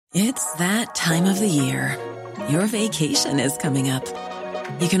It's that time of the year. Your vacation is coming up.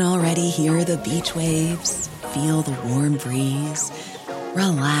 You can already hear the beach waves, feel the warm breeze,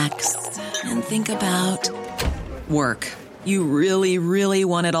 relax, and think about work. You really, really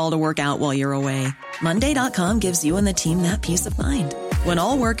want it all to work out while you're away. Monday.com gives you and the team that peace of mind. When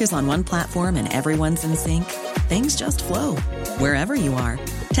all work is on one platform and everyone's in sync, things just flow. Wherever you are,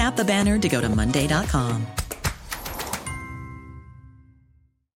 tap the banner to go to Monday.com.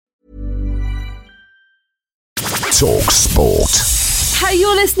 talkSPORT. Hey,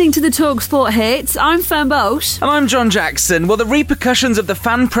 you're listening to the talkSPORT hits. I'm Fern Bolt. And I'm John Jackson. Well, the repercussions of the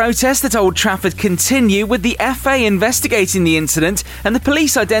fan protest at Old Trafford continue, with the FA investigating the incident and the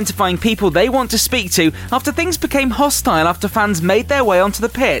police identifying people they want to speak to after things became hostile after fans made their way onto the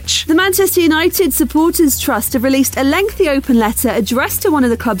pitch. The Manchester United Supporters Trust have released a lengthy open letter addressed to one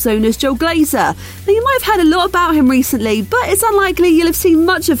of the club's owners, Joe Glazer. Now, you might have heard a lot about him recently, but it's unlikely you'll have seen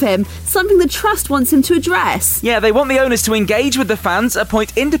much of him, something the Trust wants him to address. Yeah, they want the owners to engage with the fans,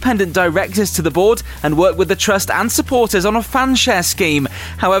 appoint independent directors to the board and work with the Trust and supporters on a fan share scheme.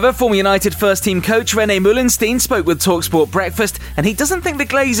 However, former United first-team coach René Mullenstein spoke with talkSPORT Breakfast, and he doesn't think the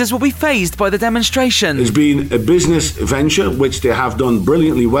Glazers will be fazed by the demonstration. It's been a business venture, which they have done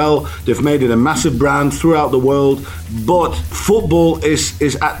brilliantly well. They've made it a massive brand throughout the world, but football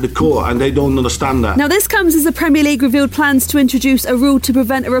is at the core, and they don't understand that. Now, this comes as the Premier League revealed plans to introduce a rule to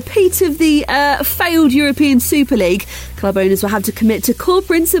prevent a repeat of the failed European Super League. Club owners will have to commit to core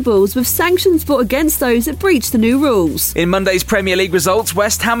principles, with sanctions brought against those that breach the new rules. In Monday's Premier League results,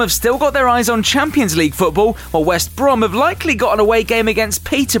 West Ham have still got their eyes on Champions League football, while West Brom have likely got an away game against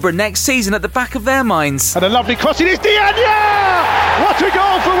Peterborough next season at the back of their minds. And a lovely cross, it is Diagne! What a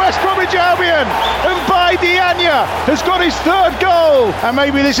goal for West Bromwich Albion! And by Diagne has got his third goal, and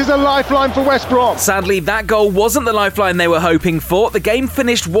maybe this is a lifeline for West Brom. Sadly, that goal wasn't the lifeline they were hoping for. The game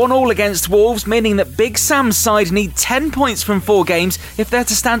finished 1-1 against Wolves, meaning that Big Sam's side need 10 points from 4 games if they're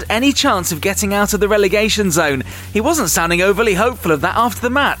to stand any chance of getting out of the relegation zone. He wasn't sounding overly hopeful of that after the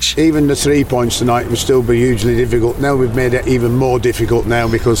match. Even the 3 points tonight would still be hugely difficult. Now we've made it even more difficult now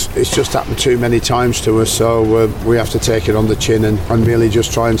because it's just happened too many times to us, so we have to take it on the chin and really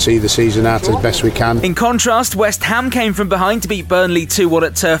just try and see the season out as best we can. In contrast, West Ham came from behind to beat Burnley 2-1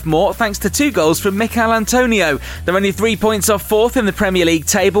 at Turf Moor thanks to 2 goals from Mikel Antonio. They're only 3 points off 4th in the Premier League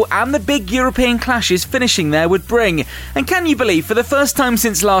table, and the big European clashes finishing there would bring. And can you believe, for the first time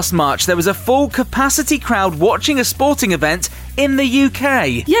since last March, there was a full capacity crowd watching a sporting event in the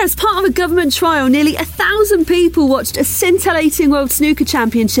UK. Yeah, as part of a government trial, nearly 1,000 people watched a scintillating World Snooker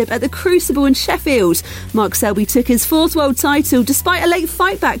Championship at the Crucible in Sheffield. Mark Selby took his 4th world title despite a late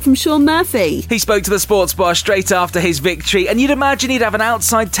fight back from Sean Murphy. He spoke to the Sports Bar straight after his victory, and you'd imagine he'd have an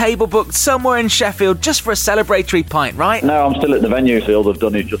outside table booked somewhere in Sheffield just for a celebratory pint, right? No, I'm still at the venue, so all they've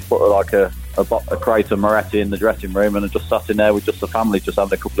done is just put like a crate of Moretti in the dressing room, and I just sat in there with just the family, just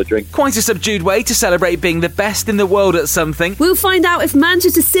having a couple of drinks. Quite a subdued way to celebrate being the best in the world at something. We'll find out if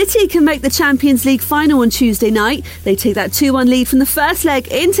Manchester City can make the Champions League final on Tuesday night. They take that 2-1 lead from the first leg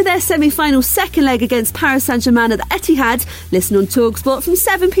into their semi-final second leg against Paris Saint-Germain at the Etihad. Listen on talkSPORT from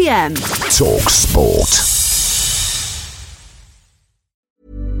 7pm. talkSPORT.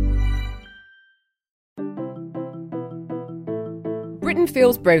 Britain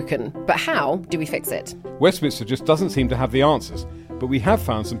feels broken, but how do we fix it? Westminster just doesn't seem to have the answers, but we have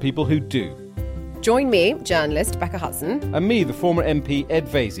found some people who do. Join me, journalist Becca Hudson, And me, the former MP Ed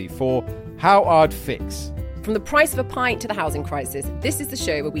Vaizey, for How I'd Fix. From the price of a pint to the housing crisis, this is the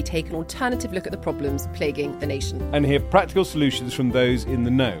show where we take an alternative look at the problems plaguing the nation. And hear practical solutions from those in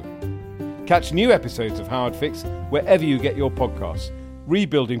the know. Catch new episodes of How I'd Fix wherever you get your podcasts.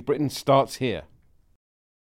 Rebuilding Britain starts here.